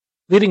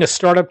Leading a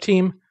startup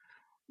team?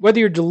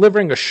 Whether you're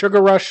delivering a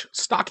sugar rush,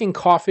 stocking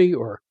coffee,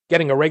 or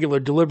getting a regular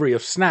delivery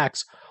of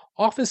snacks,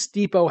 Office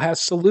Depot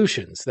has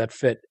solutions that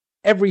fit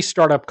every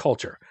startup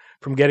culture,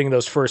 from getting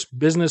those first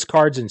business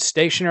cards and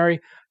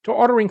stationery to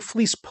ordering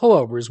fleece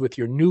pullovers with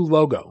your new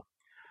logo.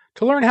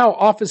 To learn how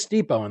Office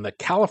Depot and the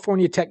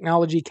California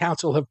Technology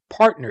Council have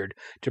partnered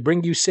to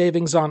bring you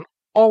savings on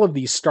all of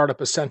these startup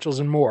essentials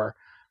and more,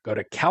 go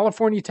to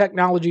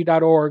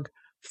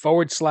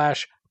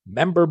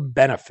californiatechnology.org/member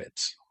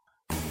benefits.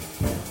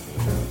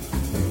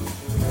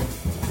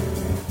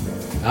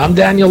 I'm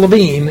Daniel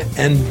Levine,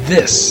 and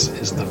this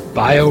is the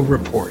Bio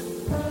Report.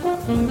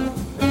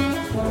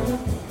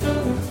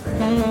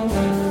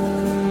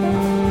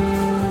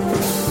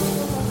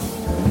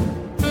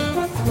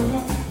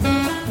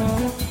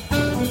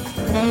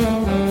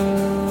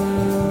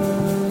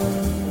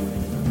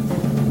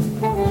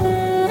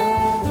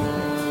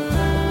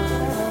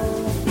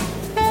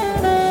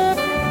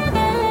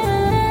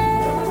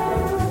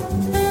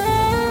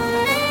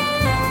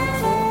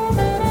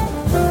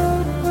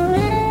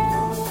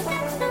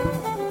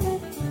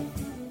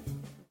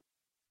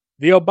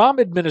 The Obama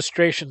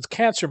administration's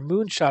Cancer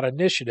Moonshot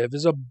initiative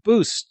is a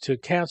boost to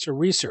cancer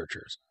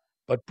researchers,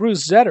 but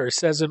Bruce Zetter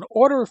says in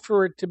order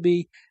for it to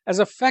be as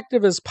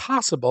effective as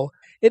possible,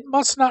 it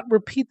must not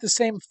repeat the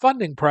same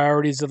funding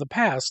priorities of the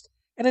past,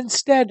 and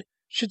instead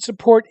should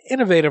support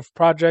innovative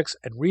projects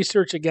and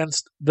research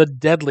against the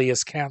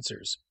deadliest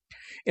cancers.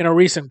 In a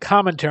recent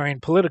commentary in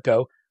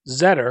Politico,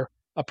 Zetter,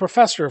 a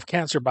professor of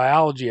cancer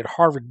biology at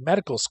Harvard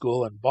Medical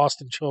School and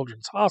Boston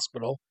Children's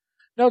Hospital,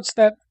 notes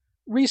that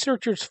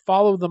researchers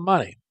follow the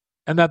money,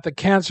 and that the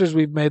cancers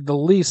we've made the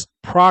least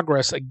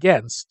progress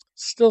against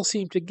still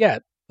seem to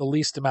get the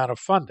least amount of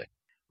funding.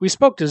 We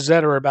spoke to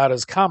Zetter about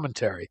his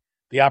commentary,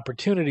 the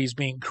opportunities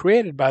being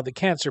created by the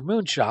Cancer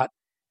Moonshot,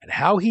 and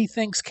how he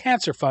thinks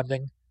cancer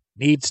funding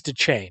needs to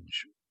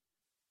change.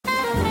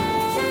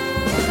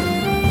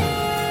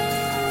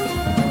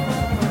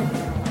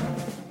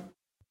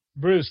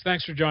 Bruce,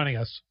 thanks for joining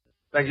us.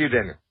 Thank you,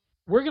 Daniel.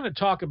 We're going to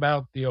talk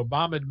about the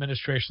Obama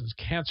administration's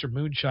Cancer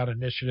Moonshot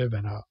initiative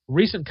and a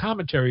recent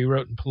commentary you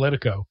wrote in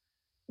Politico.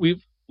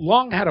 We've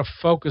long had a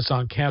focus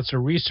on cancer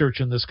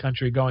research in this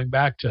country going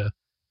back to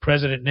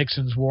President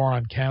Nixon's war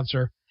on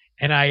cancer.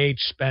 NIH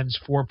spends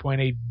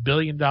 $4.8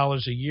 billion a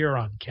year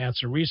on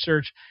cancer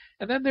research,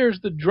 and then there's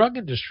the drug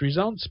industry's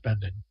own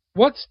spending.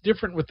 What's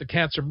different with the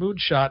Cancer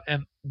Moonshot,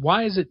 and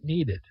why is it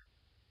needed?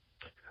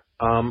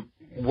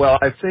 Well,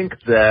 I think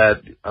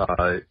that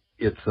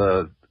it's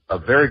a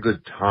very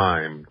good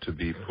time to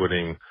be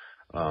putting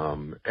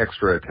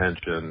extra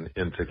attention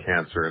into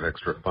cancer and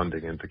extra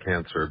funding into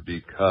cancer,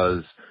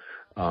 because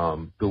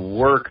the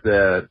work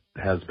that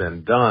has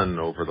been done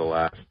over the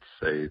last,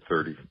 say,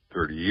 30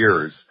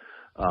 years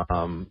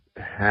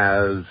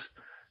has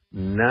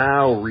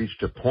now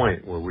reached a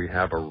point where we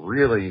have a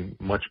really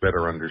much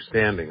better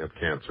understanding of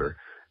cancer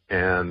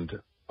and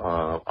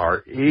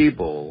are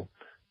able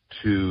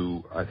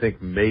to, I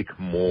think, make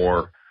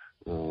more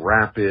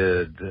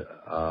rapid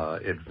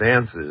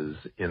advances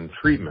in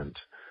treatment,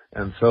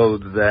 and so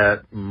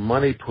that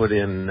money put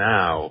in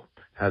now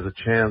has a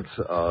chance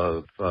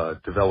of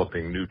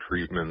developing new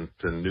treatment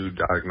and new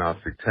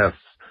diagnostic tests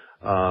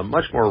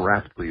much more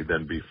rapidly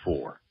than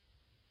before.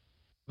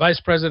 Vice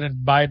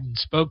President Biden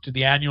spoke to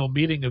the annual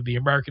meeting of the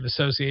American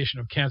Association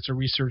of Cancer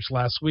Research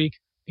last week.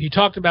 He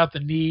talked about the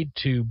need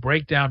to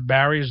break down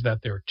barriers,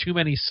 that there are too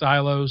many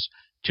silos,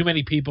 too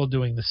many people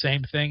doing the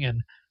same thing,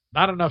 and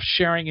not enough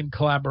sharing and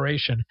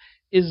collaboration.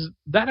 Is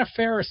that a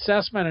fair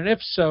assessment? And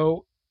if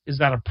so, is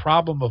that a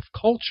problem of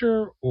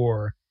culture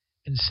or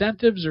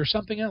incentives or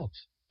something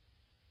else?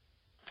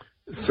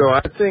 So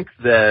I think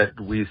that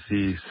we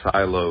see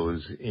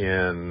silos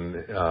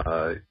in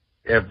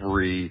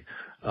every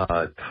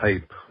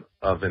type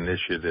of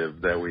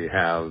initiative that we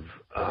have,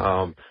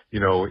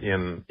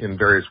 in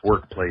various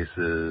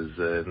workplaces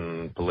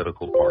and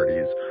political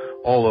parties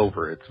all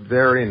over. It's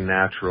very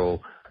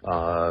natural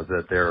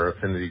that there are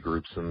affinity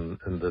groups and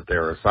that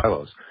there are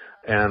silos.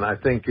 And I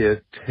think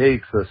it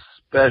takes a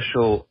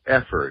special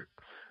effort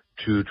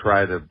to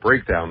try to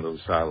break down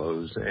those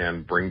silos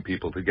and bring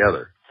people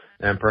together.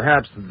 And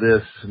perhaps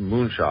this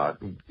moonshot,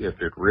 if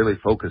it really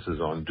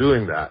focuses on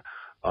doing that,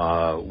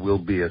 will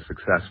be a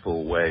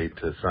successful way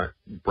to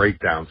break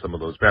down some of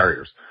those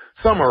barriers.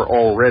 Some are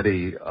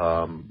already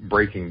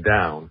breaking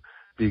down,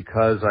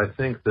 because I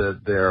think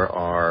that there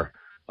are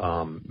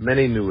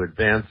many new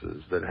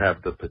advances that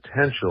have the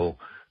potential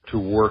to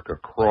work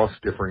across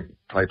different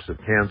types of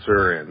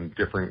cancer and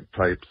different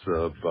types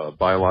of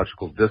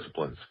biological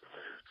disciplines.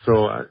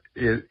 So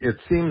it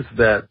seems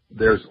that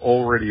there's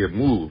already a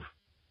move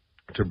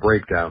to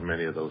break down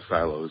many of those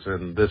silos,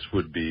 and this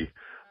would be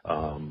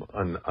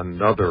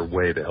another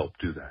way to help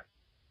do that.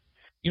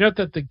 You note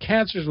that the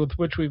cancers with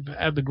which we've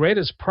had the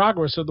greatest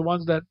progress are the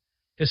ones that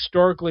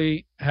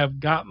historically have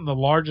gotten the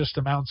largest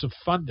amounts of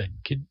funding.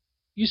 Can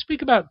you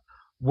speak about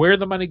where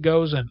the money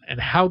goes and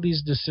how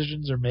these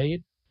decisions are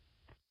made?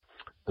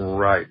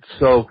 Right.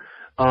 So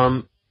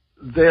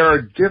There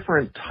are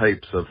different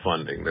types of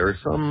funding. There are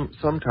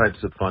some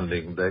types of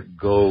funding that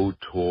go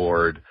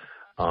toward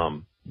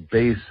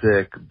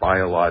basic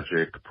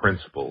biologic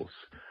principles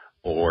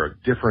or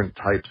different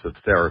types of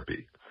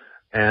therapy.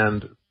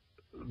 And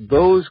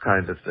those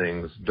kind of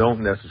things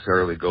don't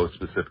necessarily go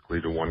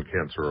specifically to one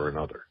cancer or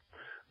another.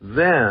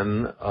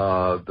 Then,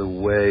 the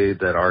way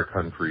that our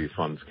country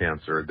funds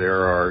cancer,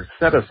 there are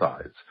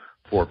set-asides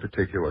for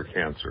particular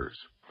cancers.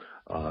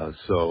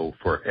 So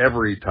for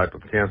every type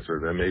of cancer,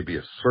 there may be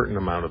a certain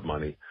amount of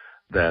money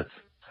that's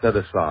set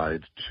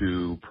aside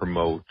to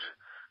promote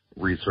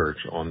research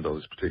on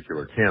those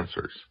particular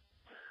cancers.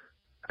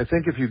 I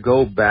think if you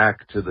go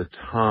back to the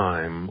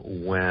time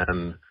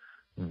when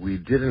we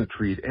didn't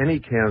treat any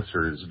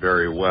cancers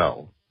very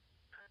well,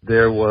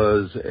 there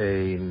was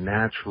a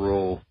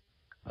natural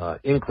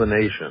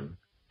inclination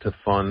to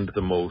fund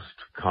the most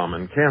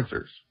common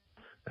cancers.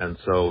 And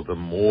so the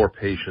more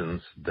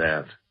patients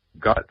that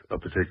got a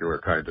particular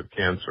kind of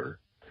cancer,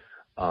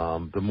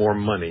 the more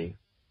money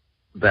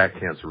that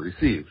cancer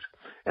received.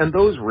 And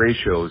those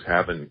ratios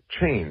haven't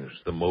changed.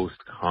 The most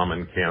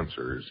common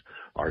cancers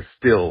are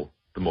still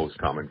the most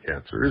common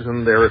cancers,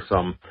 and there are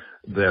some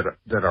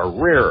that are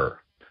rarer.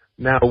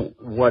 Now,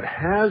 what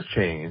has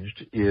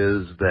changed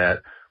is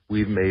that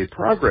we've made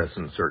progress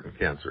in certain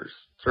cancers.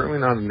 Certainly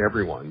not in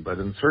everyone, but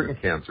in certain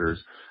cancers,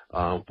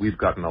 we've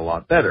gotten a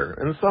lot better.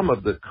 And some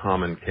of the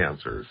common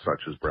cancers,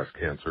 such as breast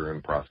cancer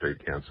and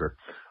prostate cancer,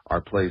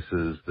 are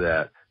places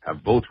that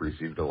have both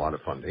received a lot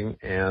of funding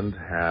and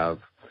have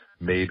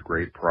made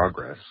great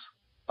progress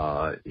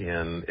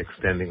in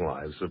extending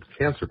lives of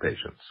cancer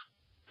patients.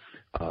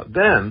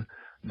 Then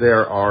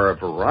there are a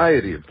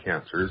variety of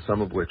cancers,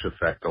 some of which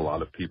affect a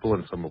lot of people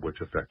and some of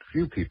which affect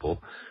few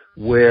people,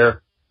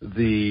 where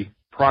the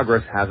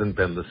progress hasn't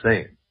been the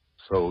same.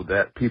 So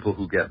that people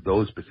who get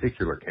those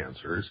particular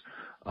cancers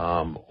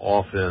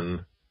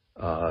often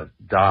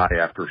die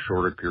after a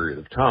shorter period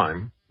of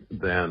time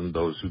than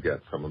those who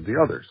get some of the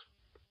others.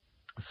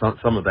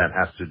 Some of that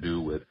has to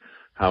do with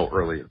how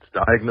early it's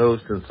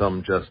diagnosed and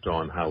some just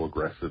on how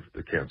aggressive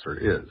the cancer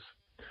is.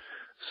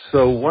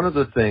 So one of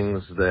the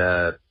things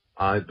that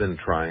I've been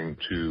trying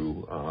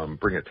to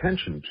bring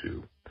attention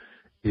to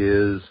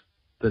is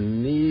the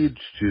need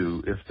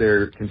to, if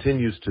there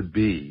continues to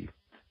be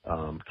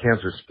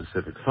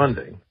cancer-specific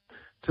funding,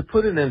 to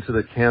put it into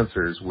the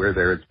cancers where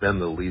there has been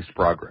the least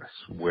progress,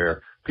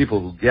 where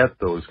people who get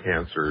those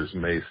cancers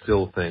may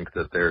still think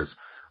that there's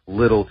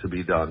little to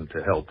be done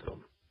to help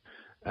them.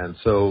 And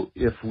so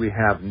if we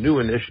have new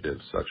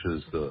initiatives such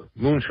as the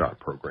Moonshot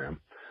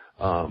program,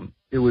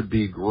 it would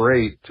be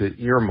great to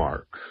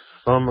earmark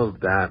some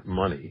of that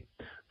money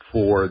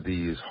for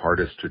these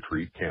hardest to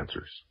treat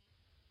cancers.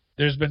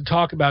 There's been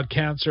talk about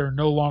cancer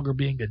no longer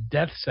being a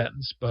death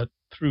sentence, but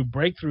through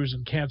breakthroughs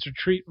in cancer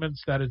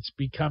treatments that it's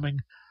becoming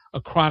a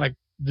chronic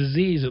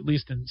disease, at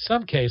least in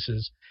some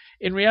cases.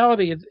 In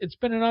reality, it's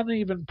been an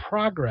uneven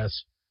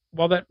progress.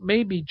 While that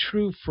may be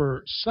true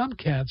for some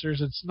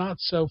cancers, it's not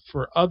so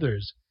for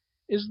others.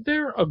 Is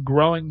there a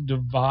growing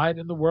divide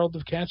in the world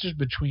of cancers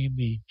between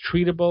the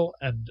treatable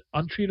and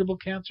untreatable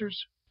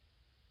cancers?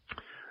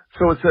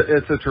 So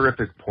it's a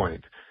terrific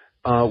point.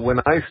 When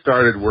I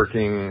started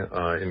working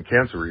in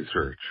cancer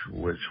research,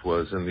 which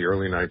was in the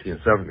early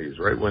 1970s,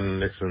 right when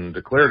Nixon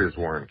declared his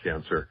war on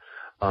cancer,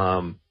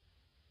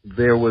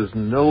 there was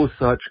no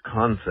such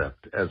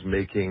concept as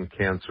making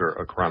cancer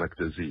a chronic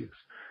disease.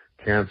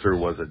 Cancer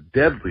was a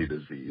deadly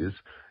disease,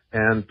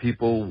 and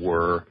people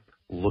were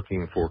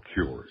looking for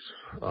cures.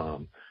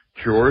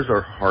 Cures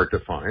are hard to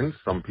find.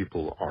 Some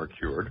people are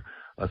cured,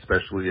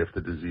 especially if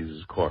the disease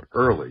is caught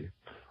early.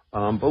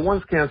 But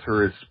once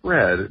cancer is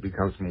spread, it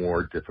becomes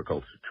more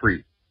difficult to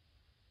treat.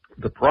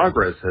 The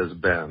progress has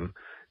been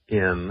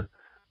in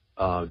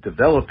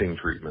developing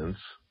treatments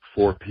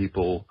for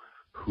people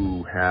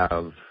who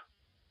have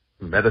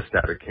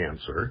metastatic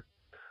cancer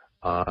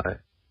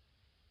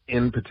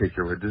in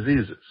particular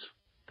diseases.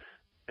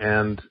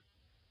 And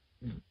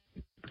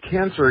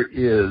cancer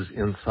is,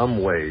 in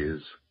some ways,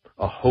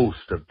 a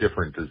host of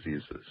different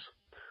diseases.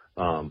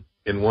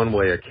 In one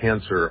way, a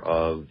cancer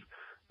of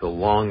the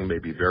lung may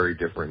be very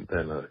different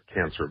than a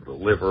cancer of the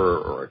liver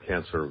or a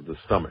cancer of the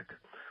stomach.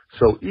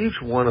 So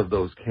each one of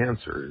those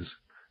cancers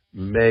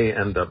may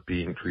end up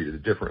being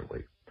treated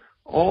differently.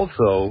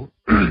 Also,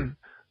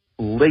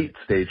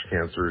 late-stage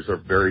cancers are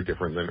very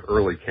different than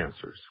early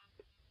cancers.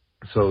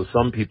 So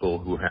some people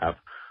who have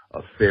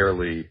a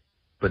fairly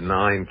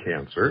benign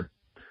cancer,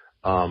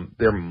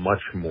 they're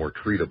much more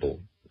treatable,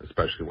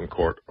 especially when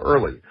caught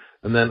early.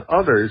 And then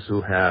others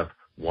who have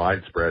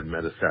widespread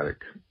metastatic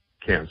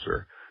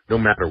cancer, no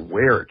matter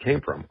where it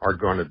came from, are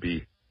going to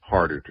be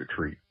harder to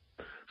treat.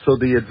 So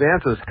the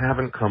advances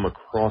haven't come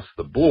across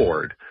the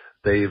board.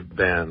 They've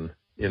been,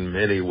 in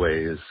many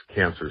ways,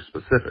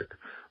 cancer-specific.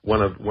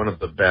 One of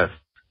the best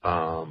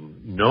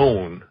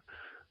known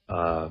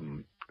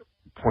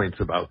points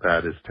about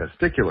that is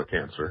testicular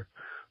cancer,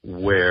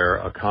 where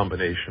a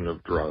combination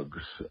of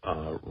drugs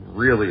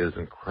really is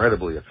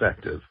incredibly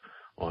effective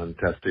on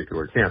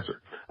testicular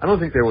cancer. I don't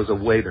think there was a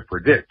way to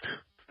predict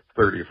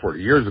 30 or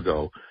 40 years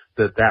ago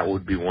that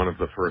would be one of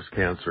the first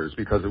cancers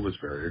because it was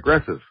very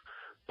aggressive.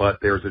 But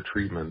there's a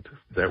treatment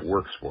that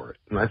works for it.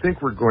 And I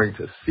think we're going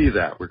to see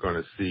that. We're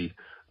going to see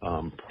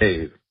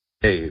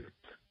aid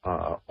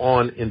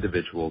on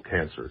individual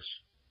cancers.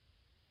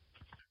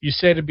 You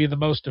say to be the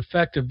most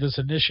effective, this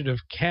initiative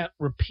can't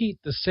repeat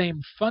the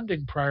same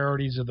funding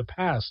priorities of the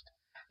past.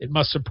 It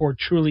must support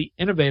truly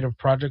innovative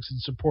projects and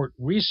support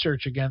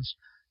research against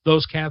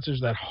those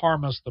cancers that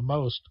harm us the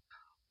most.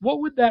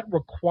 What would that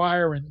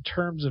require in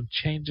terms of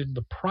changing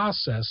the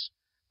process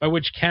by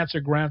which cancer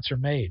grants are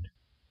made?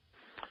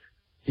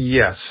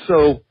 Yes.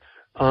 So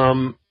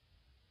the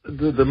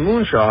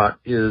moonshot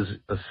is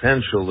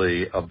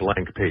essentially a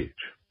blank page.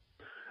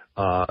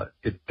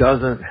 It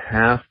doesn't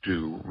have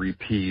to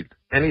repeat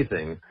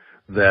anything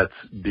that's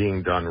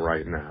being done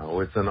right now.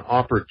 It's an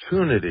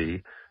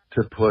opportunity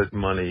to put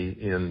money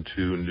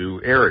into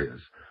new areas.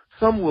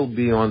 Some will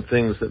be on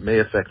things that may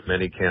affect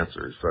many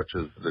cancers, such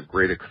as the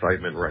great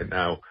excitement right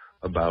now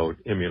about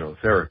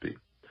immunotherapy.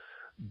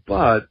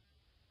 But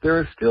there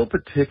are still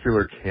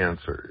particular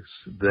cancers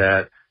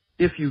that,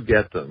 if you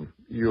get them,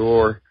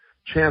 your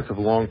chance of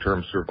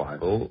long-term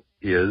survival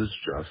is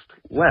just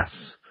less.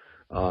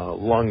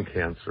 Lung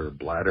cancer,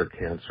 bladder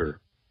cancer,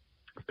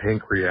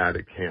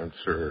 pancreatic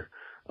cancer,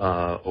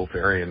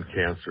 ovarian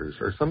cancers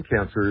are some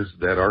cancers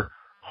that are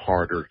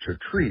harder to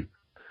treat.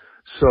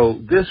 So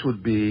this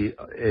would be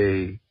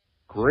a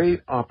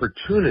great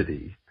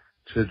opportunity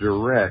to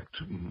direct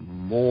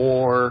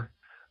more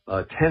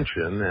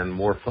attention and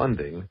more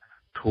funding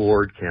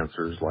toward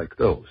cancers like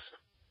those.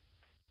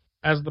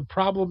 Has the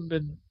problem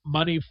been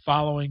money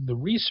following the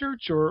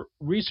research or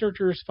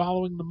researchers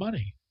following the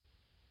money?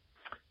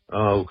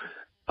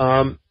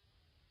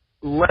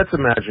 Let's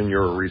imagine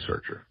you're a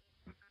researcher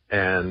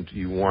and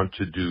you want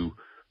to do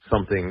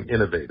something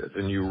innovative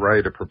and you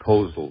write a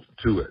proposal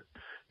to it.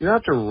 You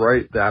have to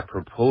write that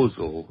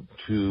proposal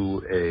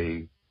to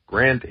a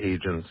grant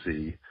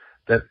agency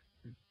that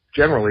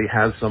generally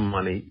has some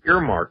money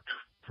earmarked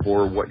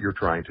for what you're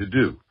trying to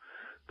do.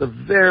 The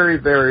very,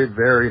 very,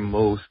 very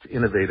most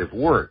innovative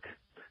work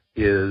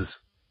is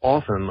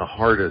often the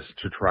hardest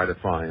to try to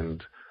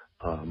find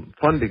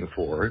funding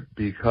for it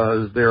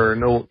because there are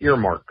no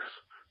earmarks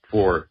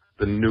for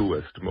the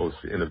newest, most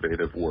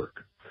innovative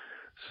work.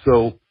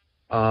 So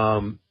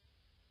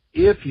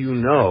if you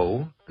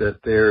know that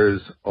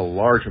there's a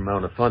large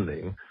amount of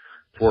funding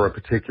for a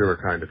particular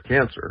kind of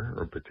cancer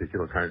or a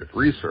particular kind of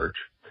research,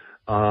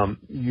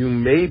 you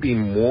may be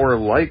more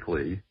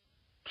likely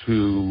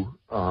to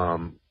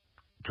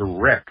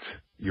direct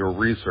your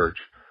research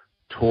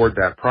toward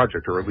that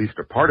project, or at least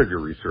a part of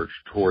your research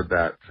toward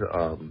that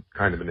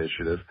kind of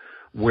initiative,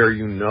 where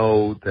you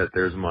know that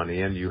there's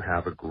money and you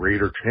have a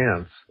greater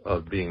chance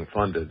of being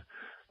funded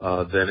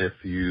than if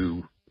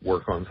you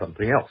work on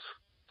something else.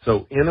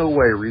 So in a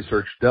way,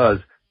 research does,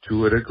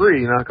 to a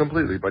degree, not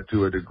completely, but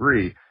to a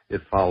degree,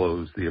 it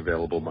follows the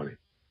available money.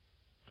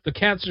 The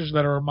cancers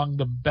that are among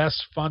the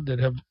best funded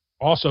have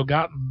also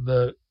gotten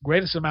the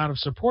greatest amount of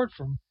support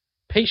from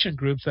patient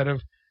groups that have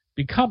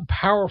become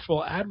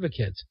powerful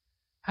advocates.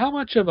 How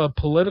much of a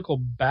political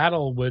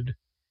battle would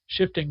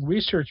shifting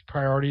research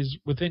priorities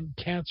within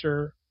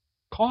cancer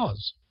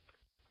cause?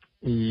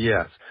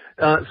 Yes.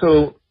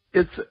 So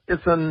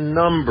it's a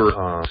number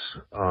of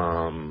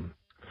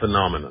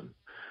phenomenon.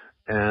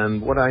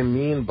 And what I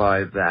mean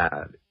by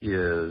that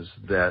is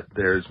that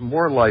there's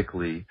more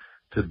likely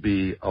to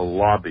be a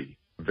lobby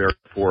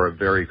for a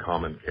very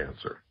common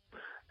cancer.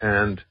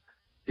 And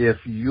if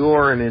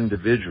you're an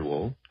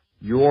individual,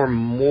 you're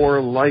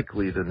more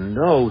likely to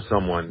know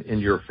someone in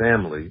your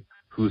family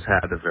who's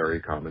had a very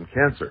common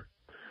cancer.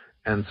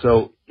 And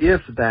so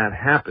if that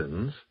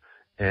happens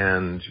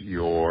and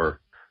your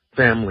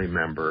family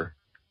member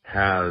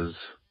has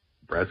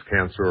breast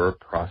cancer or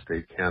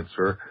prostate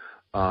cancer,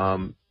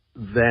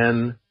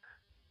 then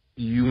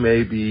you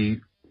may be,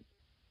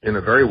 in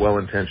a very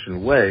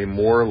well-intentioned way,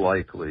 more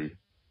likely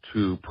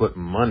to put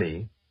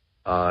money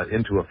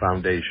into a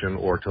foundation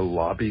or to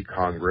lobby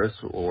Congress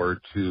or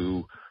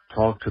to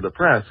talk to the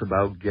press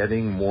about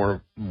getting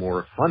more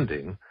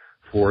funding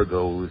for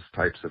those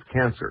types of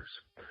cancers.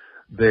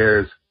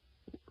 There's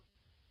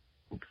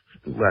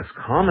less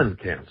common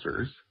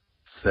cancers,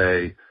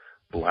 say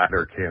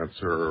bladder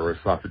cancer or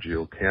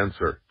esophageal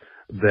cancer,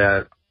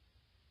 that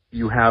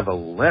you have a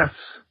lesser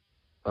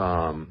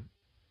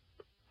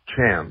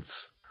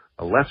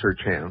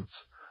chance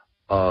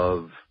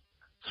of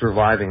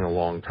surviving a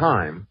long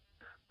time.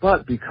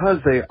 But because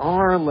they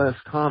are less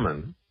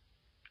common,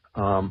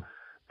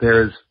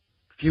 there's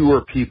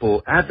fewer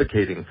people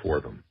advocating for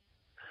them.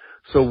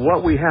 So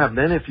what we have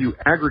then, if you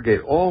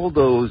aggregate all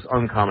those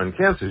uncommon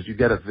cancers, you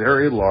get a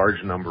very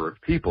large number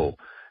of people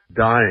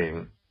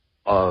dying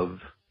of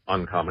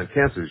uncommon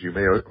cancers. You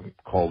may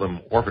call them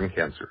orphan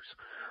cancers.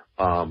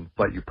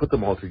 But you put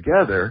them all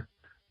together,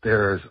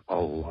 there's a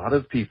lot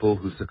of people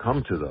who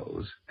succumb to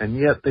those, and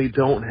yet they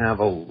don't have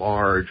a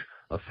large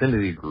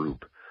affinity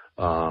group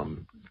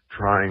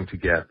trying to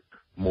get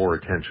more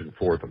attention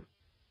for them.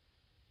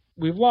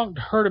 We've long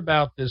heard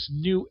about this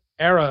new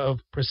era of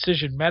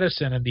precision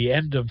medicine and the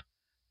end of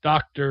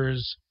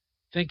doctors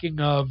thinking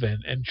of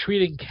and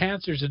treating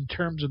cancers in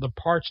terms of the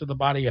parts of the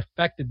body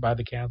affected by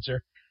the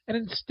cancer, and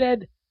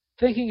instead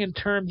thinking in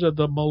terms of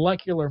the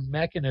molecular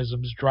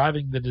mechanisms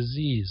driving the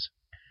disease.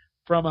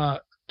 From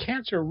a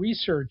cancer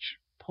research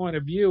point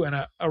of view and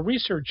a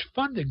research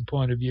funding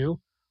point of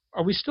view,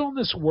 are we still in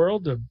this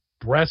world of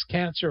breast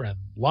cancer and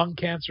lung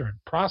cancer and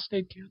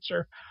prostate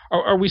cancer?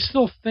 Or are we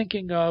still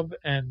thinking of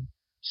and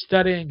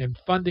studying and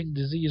funding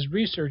disease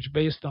research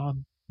based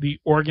on the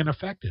organ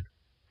affected?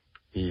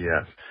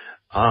 Yes.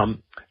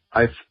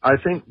 I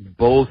think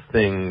both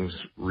things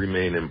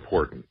remain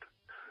important.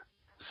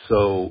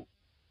 So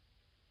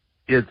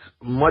it's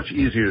much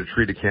easier to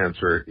treat a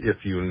cancer if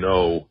you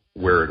know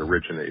where it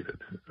originated.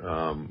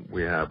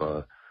 We have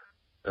a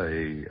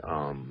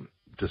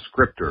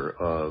descriptor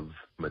of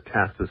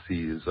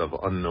metastases of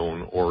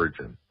unknown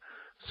origin.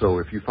 So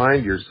if you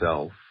find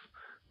yourself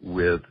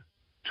with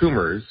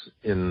tumors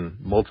in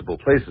multiple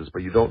places,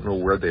 but you don't know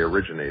where they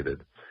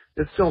originated,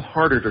 it's still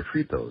harder to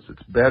treat those.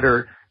 It's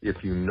better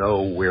if you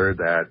know where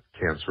that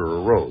cancer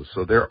arose.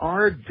 So there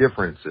are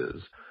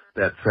differences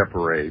that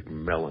separate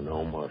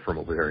melanoma from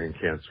ovarian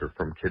cancer,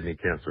 from kidney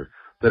cancer,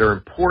 that are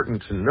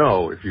important to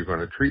know if you're going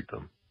to treat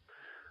them.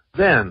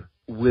 Then,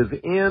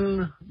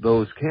 within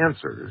those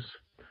cancers,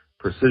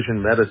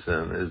 precision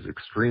medicine is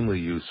extremely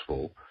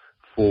useful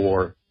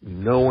for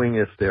knowing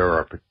if there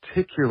are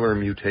particular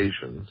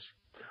mutations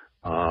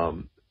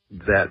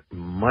that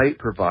might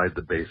provide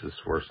the basis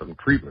for some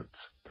treatments.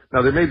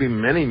 Now, there may be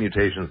many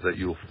mutations that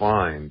you'll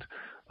find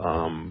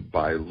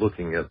by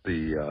looking at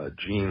the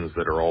genes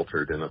that are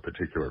altered in a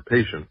particular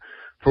patient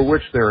for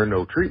which there are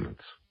no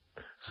treatments.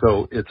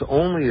 So it's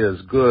only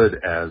as good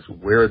as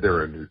where there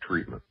are new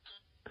treatments.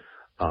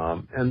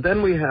 And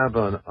then we have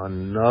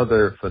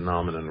another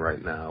phenomenon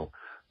right now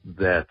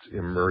that's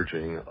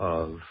emerging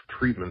of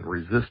treatment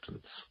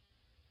resistance.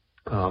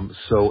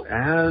 So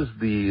as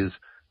these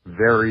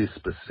very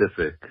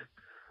specific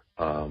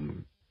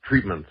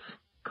treatments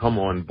come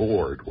on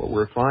board, what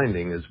we're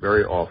finding is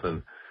very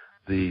often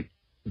the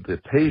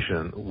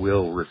patient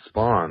will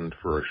respond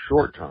for a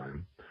short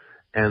time,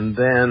 and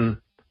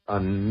then a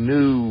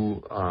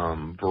new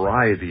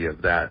variety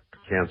of that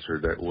cancer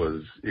that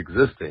was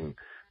existing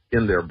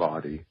in their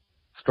body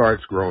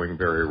starts growing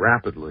very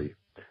rapidly,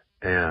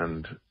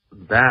 and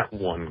that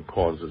one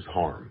causes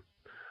harm.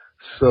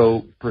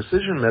 So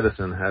precision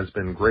medicine has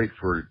been great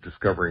for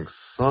discovering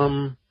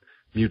some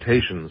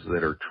mutations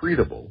that are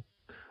treatable.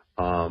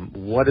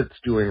 What it's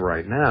doing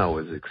right now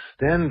is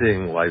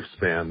extending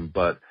lifespan,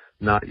 but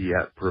not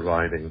yet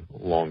providing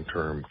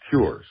long-term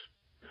cures.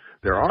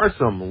 There are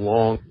some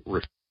long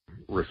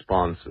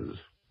responses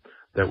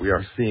that we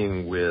are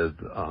seeing with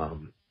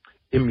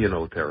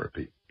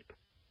immunotherapy.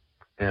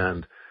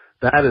 And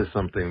that is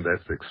something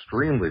that's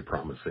extremely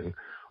promising,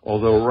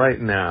 although right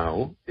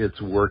now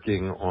it's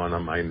working on a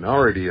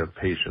minority of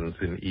patients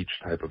in each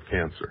type of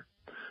cancer.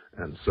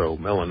 And so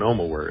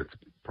melanoma, where it's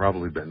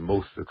probably been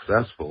most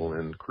successful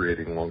in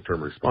creating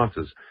long-term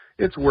responses,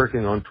 it's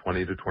working on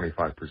 20 to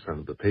 25%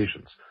 of the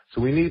patients.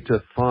 So we need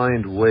to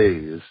find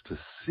ways to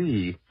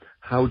see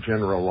how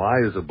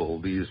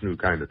generalizable these new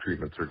kind of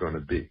treatments are going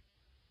to be.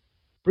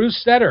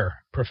 Bruce Zetter,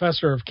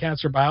 professor of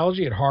cancer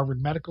biology at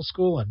Harvard Medical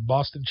School and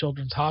Boston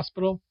Children's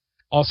Hospital,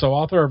 also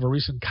author of a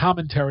recent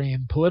commentary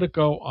in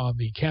Politico on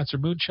the Cancer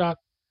Moonshot.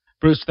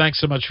 Bruce,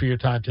 thanks so much for your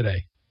time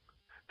today.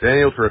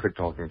 Daniel, terrific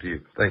talking to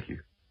you. Thank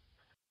you.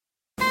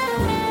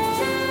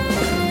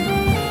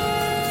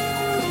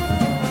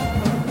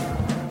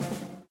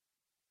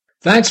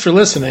 Thanks for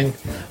listening.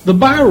 The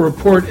Bio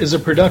Report is a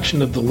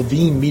production of the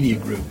Levine Media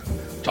Group.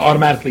 To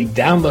automatically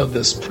download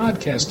this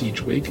podcast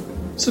each week,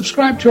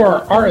 subscribe to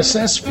our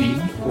RSS feed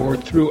or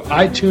through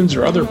iTunes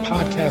or other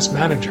podcast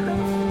manager.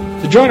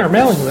 To join our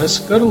mailing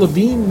list, go to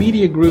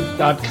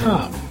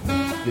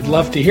levinemediagroup.com. We'd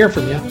love to hear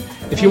from you.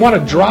 If you want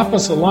to drop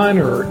us a line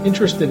or are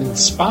interested in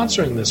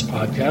sponsoring this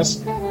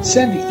podcast,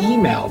 send an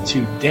email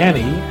to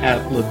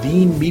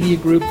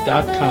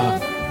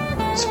danny@levinemediagroup.com.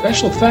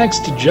 Special thanks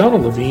to Jonah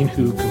Levine,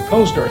 who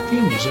composed our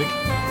theme music,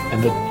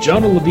 and the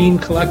Jonah Levine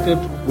Collective,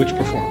 which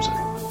performs it.